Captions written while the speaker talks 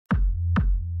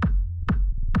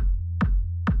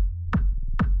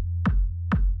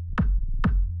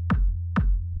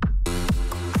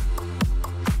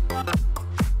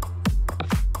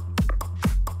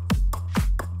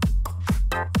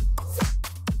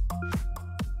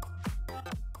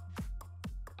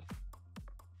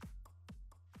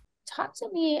talk to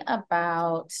me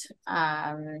about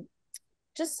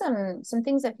just some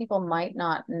things that people might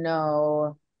not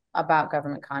know about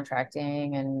government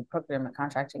contracting and procurement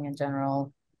contracting in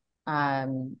general.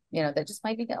 That just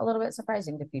might be a little bit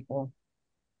surprising to people.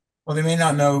 Well, they may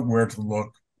not know where to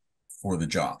look for the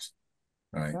jobs,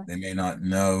 right? Sure. They may not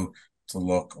know to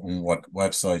look on what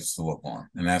websites to look on.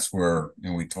 And that's where,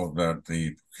 we talked about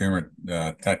the Procurement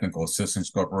Technical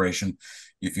Assistance Corporation.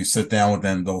 If you sit down with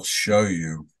them, they'll show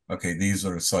you, okay, these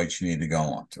are the sites you need to go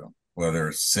on to, whether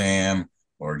it's SAM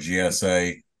or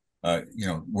GSA,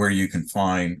 where you can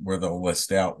find where they'll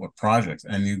list out what projects.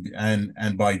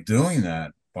 And by doing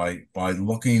that, by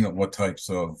looking at what types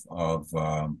of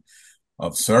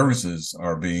services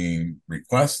are being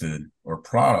requested or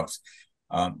products,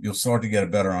 you'll start to get a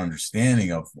better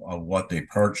understanding of what they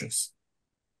purchase.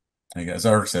 Like, as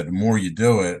Eric said, the more you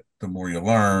do it, the more you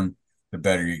learn, the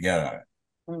better you get at it.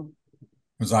 Mm.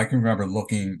 Because I can remember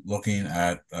looking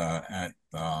at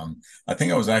I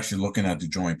think I was actually looking at the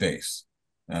Joint Base,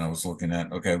 and I was looking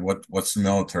at, okay, what's the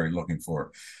military looking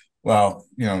for? Well,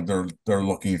 they're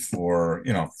looking for,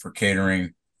 for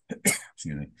catering,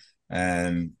 excuse me,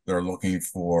 and they're looking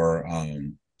for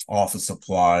office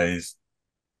supplies,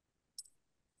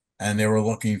 and they were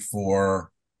looking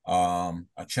for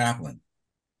a chaplain,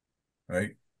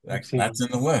 right? I've That's seen.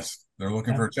 in the list. They're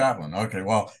looking Yeah. for a chaplain. Okay,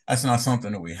 well, that's not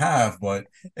something that we have, but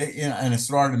and it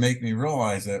started to make me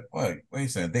realize that wait a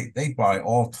second, they buy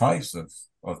all types of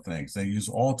things. They use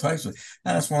all types of,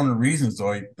 and that's one of the reasons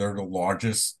why they're the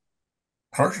largest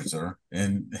purchaser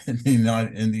in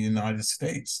the United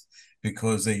States,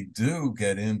 because they do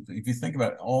get in. If you think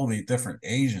about all the different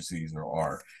agencies there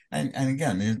are, and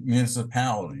again, the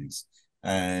municipalities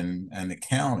and the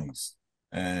counties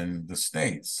and the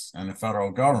states and the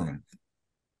federal government.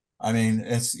 I mean,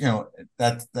 it's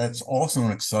that's also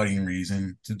an exciting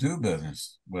reason to do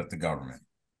business with the government,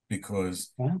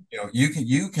 because Yeah.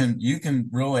 you can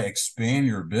really expand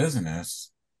your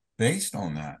business based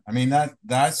on that. I mean,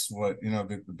 that's what,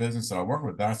 the business I work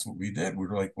with, that's what we did. We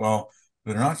were like, well,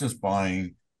 they're not just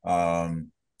buying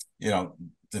you know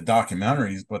the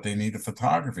documentaries, but they need the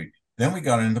photography. Then we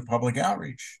got into public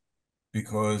outreach,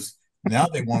 because now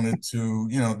they wanted to,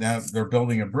 now they're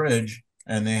building a bridge,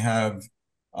 and they have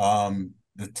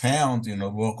the towns,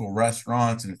 local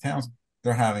restaurants in the towns,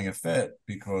 they're having a fit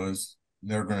because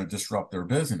they're going to disrupt their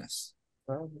business.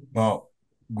 Well,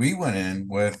 we went in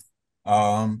with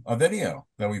a video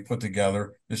that we put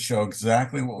together to show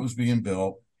exactly what was being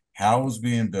built, how it was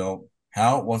being built,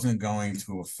 how it wasn't going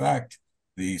to affect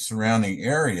the surrounding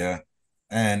area.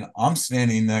 And I'm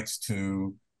standing next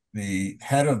to the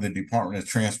head of the Department of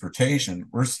Transportation.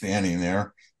 We're standing there.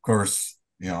 Of course,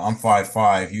 I'm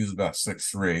 5'5". He was about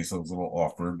 6'3", so it was a little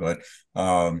awkward. But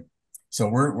so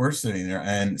we're sitting there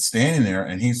and standing there,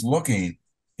 and he's looking.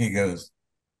 He goes,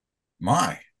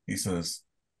 "My," he says,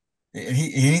 and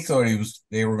he thought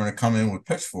they were going to come in with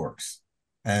pitchforks,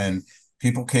 and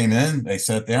people came in. They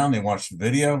sat down. They watched the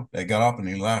video. They got up and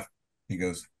he left. He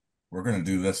goes, "We're going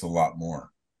to do this a lot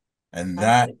more." And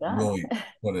that Nicely done. really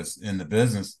put us in the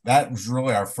business. That was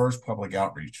really our first public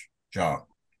outreach job.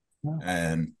 Yeah.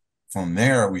 And from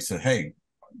there, we said, "Hey,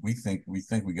 we think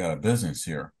we got a business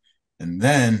here." And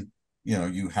then,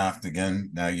 you have to, again,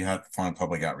 now you have to find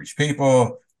public outreach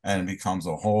people, and it becomes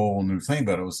a whole new thing.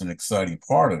 But it was an exciting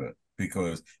part of it,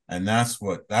 because, and that's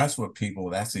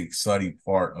the exciting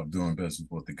part of doing business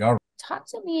with the government. Talk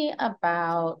to me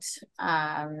about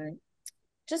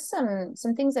just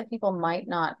some things that people might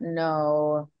not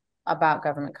know about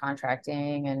government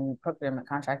contracting and procurement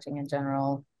contracting in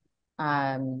general.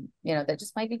 That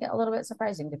just might be a little bit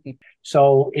surprising to people.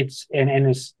 So it's and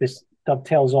this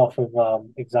dovetails off of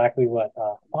exactly what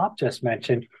Bob just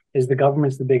mentioned. Is the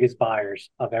government's the biggest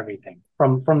buyers of everything,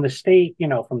 from the state,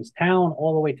 from the town,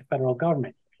 all the way to federal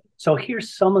government. So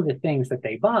here's some of the things that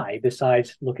they buy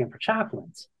besides looking for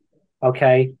chaplains.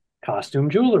 Okay, costume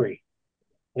jewelry,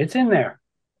 it's in there.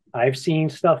 I've seen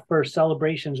stuff for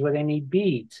celebrations where they need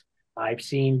beads. I've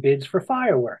seen bids for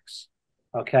fireworks.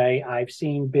 Okay, I've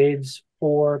seen bids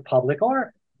for public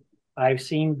art. I've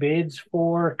seen bids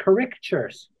for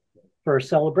caricatures for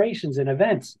celebrations and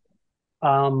events.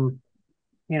 Catering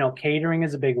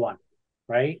is a big one,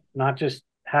 right? Not just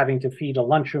having to feed a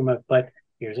lunchroom but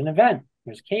here's an event,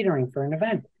 there's catering for an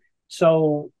event.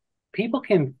 So people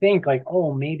can think like,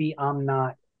 oh, maybe I'm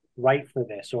not right for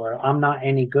this, or I'm not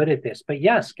any good at this. But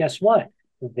yes, guess what?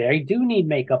 They do need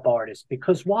makeup artists,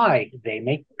 because why? They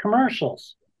make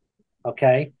commercials.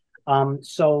 Okay.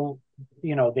 So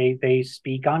they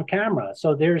speak on camera.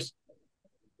 So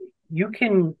you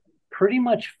can pretty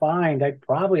much find,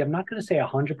 I'm not going to say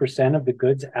 100% of the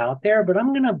goods out there, but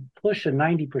I'm going to push a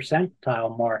 90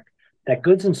 percentile mark that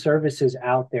goods and services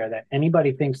out there that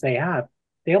anybody thinks they have,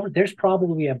 there's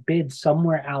probably a bid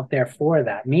somewhere out there for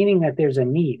that, meaning that there's a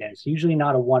need, and it's usually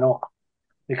not a one-off.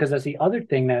 Because that's the other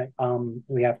thing that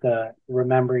we have to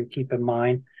remember and keep in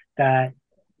mind, that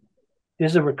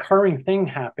there's a recurring thing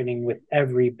happening with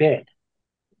every bid.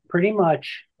 Pretty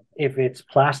much, if it's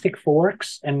plastic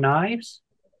forks and knives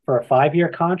for a 5-year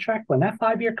contract, when that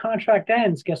 5-year contract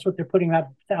ends, guess what they're putting that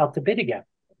out to bid again?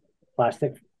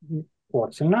 Plastic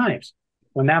forks and knives.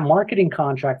 When that marketing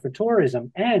contract for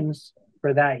tourism ends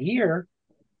for that year,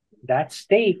 that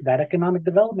state, that economic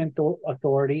development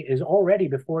authority is already,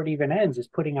 before it even ends, is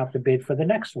putting out the bid for the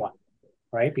next one,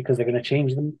 right? Because they're going to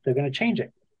change them. They're going to change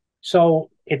it. So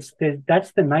that's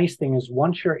the nice thing, is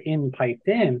once you're piped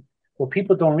in, what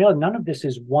people don't realize, none of this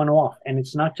is one-off, and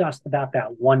it's not just about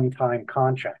that one-time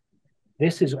contract.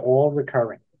 This is all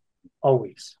recurring,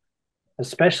 always,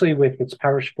 especially with its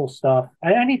perishable stuff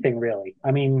and anything really. I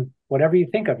mean, whatever you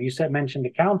think of. You mentioned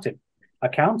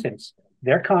accountants,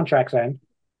 their contracts end.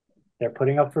 They're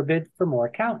putting up for bid for more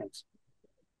accountants.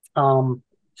 So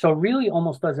it really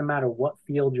almost doesn't matter what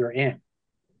field you're in,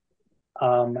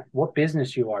 what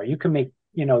business you are. You can make,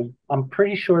 I'm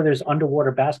pretty sure there's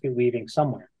underwater basket weaving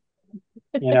somewhere.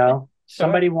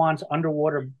 Somebody wants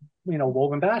underwater,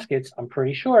 woven baskets. I'm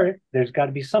pretty sure there's got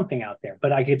to be something out there.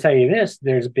 But I can tell you this,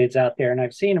 there's bids out there, and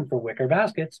I've seen them for wicker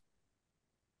baskets.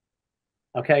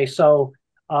 Okay, so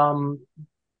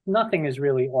nothing is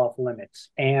really off limits.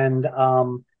 And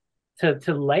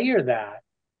to layer that,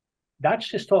 that's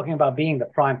just talking about being the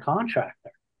prime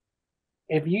contractor.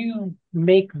 If you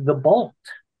make the bolt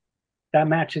that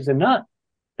matches a nut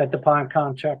that the prime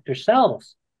contractor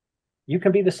sells, you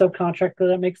can be the subcontractor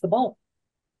that makes the bolt.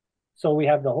 So we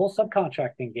have the whole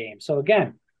subcontracting game. So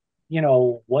again,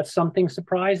 what's something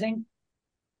surprising?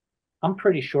 I'm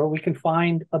pretty sure we can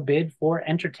find a bid for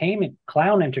entertainment,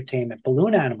 clown entertainment,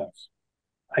 balloon animals.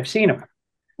 I've seen them.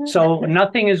 So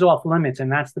nothing is off limits,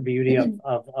 and that's the beauty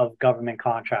of government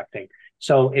contracting.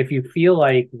 So if you feel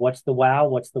like, what's the wow,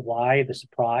 what's the why, the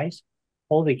surprise?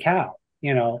 Holy cow,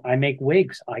 I make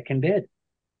wigs, I can bid.